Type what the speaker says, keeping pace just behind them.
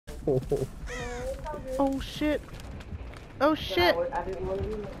Oh shit. Oh shit.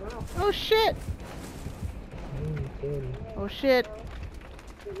 Oh shit. Oh shit.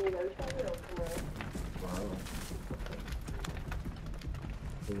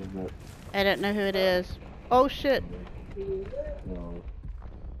 I don't know who it is. Oh shit. No.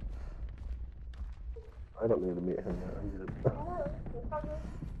 I don't need to meet him yet. I'm good.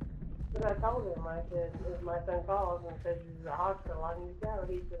 But I told him, I said, if my son calls and says he's at the hospital, I need to go.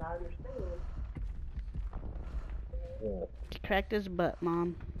 He said, I understand. Yeah. He cracked his butt,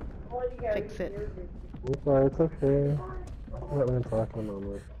 Mom. Well, you gotta Fix it. It's alright, it's okay. I'm not gonna talk in a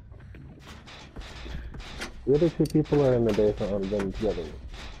moment. The other two people are in the basement on them together.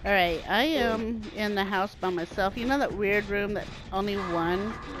 Alright, I am in the house by myself. You know that weird room that only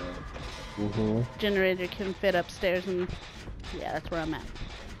one generator can fit upstairs? And yeah, that's where I'm at.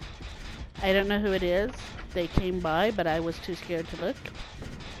 I don't know who it is. They came by, but I was too scared to look.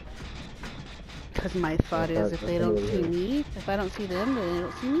 Because my thought is, if they don't see me, if I don't see them, then they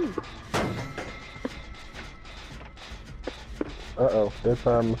don't see me. Uh-oh,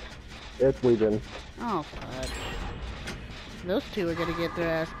 it's Legion. Oh, fudge. Those two are gonna get their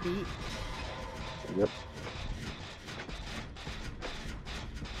ass beat. Yep.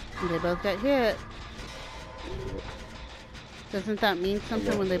 They both got hit. Doesn't that mean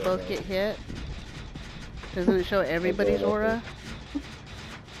something when they both get hit? Doesn't it show everybody's aura?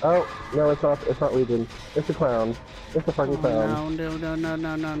 Oh, no, it's not Legion. It's a clown. It's a fucking clown. No,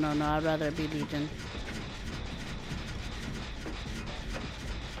 I'd rather it be Legion.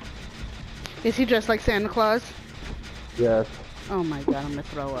 Is he dressed like Santa Claus? Yes. Oh my god, I'm gonna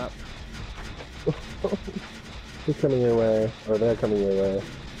throw up. He's coming your way. Or they're coming your way.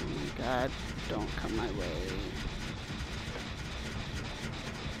 Oh my god, don't come my way.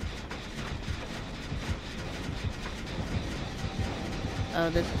 Oh,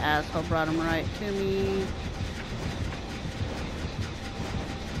 this asshole brought him right to me.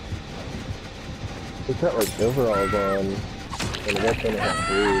 He's got like overalls on. And the rest of them have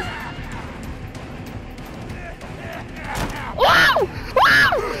boots. Wow!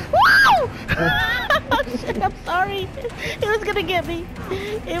 Wow! Wow! Oh shit, I'm sorry. It was gonna get me.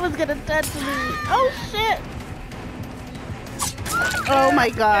 It was gonna touch me. Oh shit! Oh my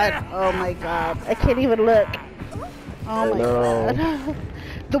god. Oh my god. I can't even look. Oh my god.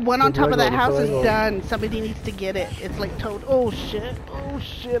 The one on top of that house is done. Somebody needs to get it. It's like toad. Oh shit. Oh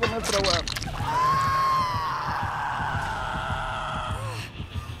shit, I'm gonna throw up.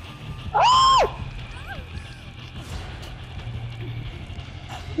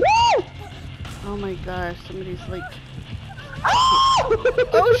 Oh my gosh, somebody's like...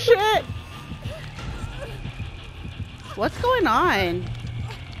 Oh shit! What's going on?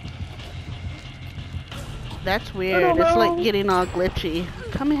 That's weird. It's like getting all glitchy.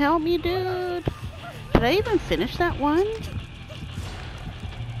 Come help me, dude. Did I even finish that one?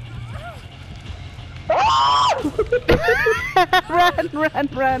 Run, run,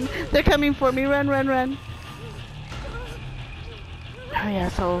 run. They're coming for me. Run, run, run. Hurry,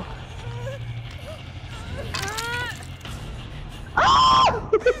 asshole.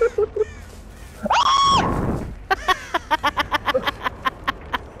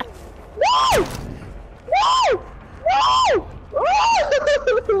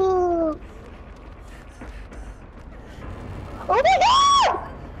 Oh my god!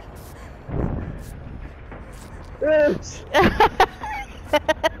 Bitch!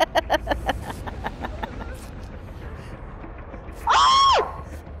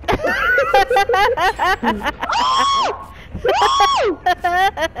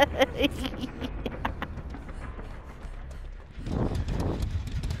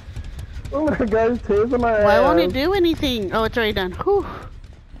 Oh my god, he's tasing my ass. Why won't it do anything? Oh, it's already done. Whew.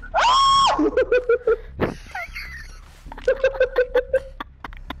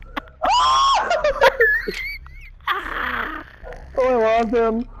 Oh, I lost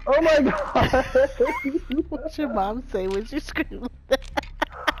him. Oh my god. What's your mom say when she screamed?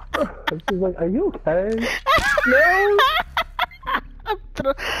 She's like, are you okay? No!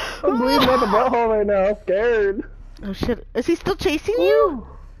 I'm bleeding out the butthole right now. I'm scared. Oh shit. Is he still chasing you?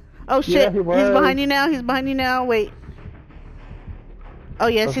 Oh shit. Yeah, he was. He's behind you now. He's behind you now. Wait. Oh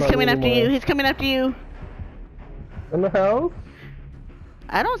yes, That's he's not coming after anymore. you. He's coming after you. In the house?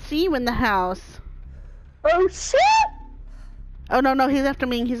 I don't see you in the house. Oh shit! Oh no, no, he's after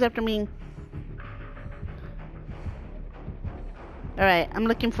me. He's after me. Alright, I'm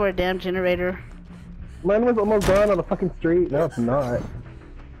looking for a damn generator. Mine was almost gone on the fucking street. No, it's not.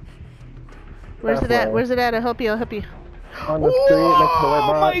 Where's it at? Where's it at? I'll help you. I'll help you. On the street next to the white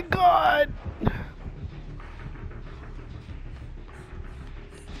box. Oh my god!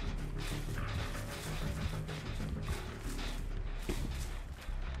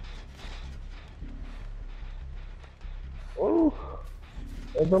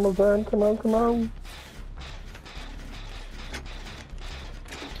 It's almost done. Come on, come on.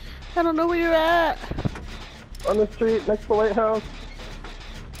 I don't know where you're at. On the street next to the lighthouse.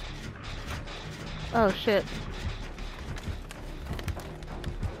 Oh shit.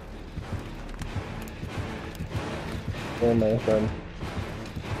 Oh my son.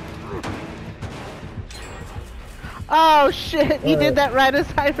 Oh shit, he did that right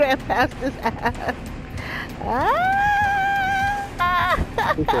as I ran past his ass.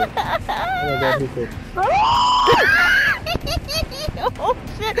 He could. Oh my god, he could. Oh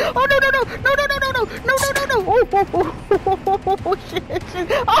shit! Oh no no no no no no no no no no no no! Oh shit shit!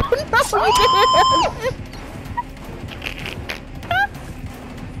 Oh no you didn't!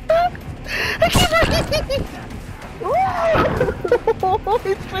 I can't breathe! Oh,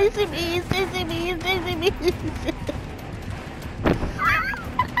 he's chasing me! He's chasing me! He's chasing me!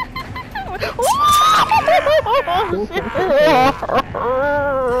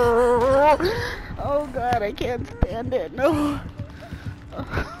 Oh god, I can't stand it. No.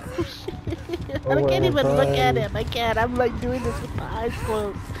 Oh, shit. I can't even look at him. I can't. I'm like doing this with my eyes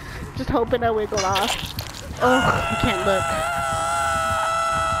closed. Just hoping I wiggle off. Oh, I can't look.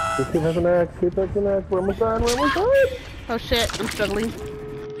 Just keep having an axe. Keep having an axe. We're almost done. We're almost done. Oh shit, I'm struggling.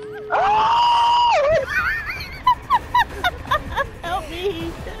 Help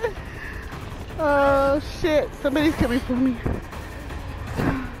me. Oh shit, somebody's coming for me.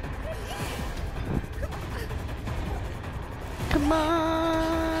 Come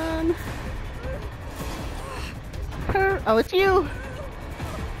on. Oh, it's you.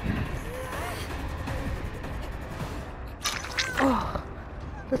 Oh,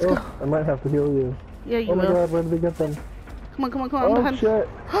 let's go. I might have to heal you. Yeah, you will. Oh my god, where did we get them? Come on, come on, come on. Oh behind. shit.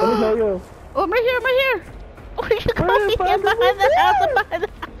 Let me heal you. Oh, I'm right here, I'm right here. Oh, you're going behind the house, I'm behind the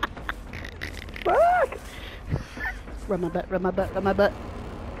house. Fuck! Run my butt, run my butt, run my butt.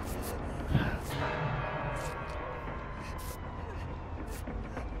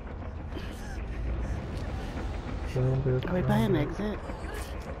 Are we by an exit?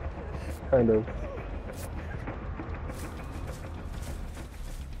 Kind of.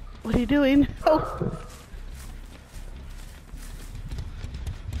 What are you doing? Oh!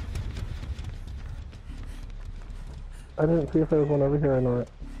 I didn't see if there was one over here or not.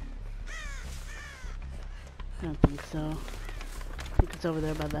 I don't think so. I think it's over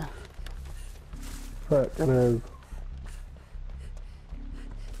there by the... Fuck, it is.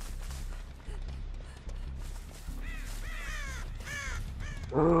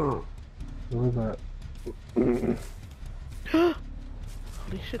 Oh, what was that?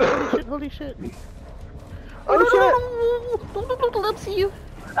 Holy shit, holy shit, holy shit. Oh, no, let me see you.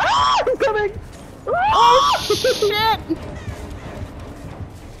 Ah, he's coming! Oh, shit!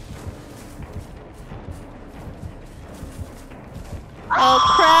 Oh,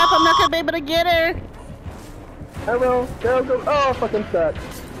 crap, I'm not gonna be able to get her. I will. Go, go. Oh, fucking stuck.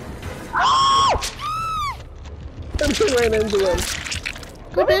 Ah! Everything ran into him.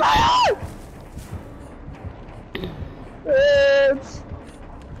 Go, bitch. Bitch.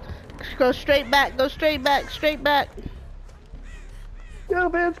 Go straight back, go straight back, straight back. Go,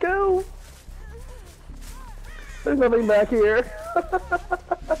 bitch, go. There's nothing back here.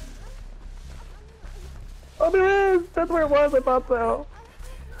 Oh, there is. That's where it was. I thought so.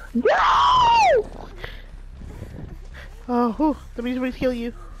 Go! Oh, whew. Let me heal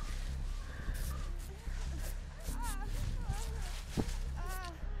you.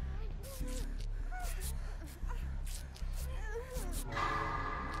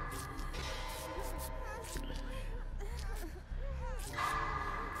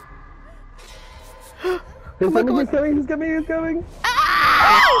 He's coming, he's coming, he's coming, he's coming.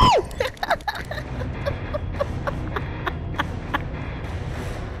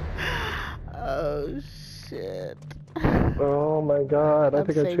 Oh, shit. Oh my god, I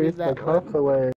think I chased my cops away.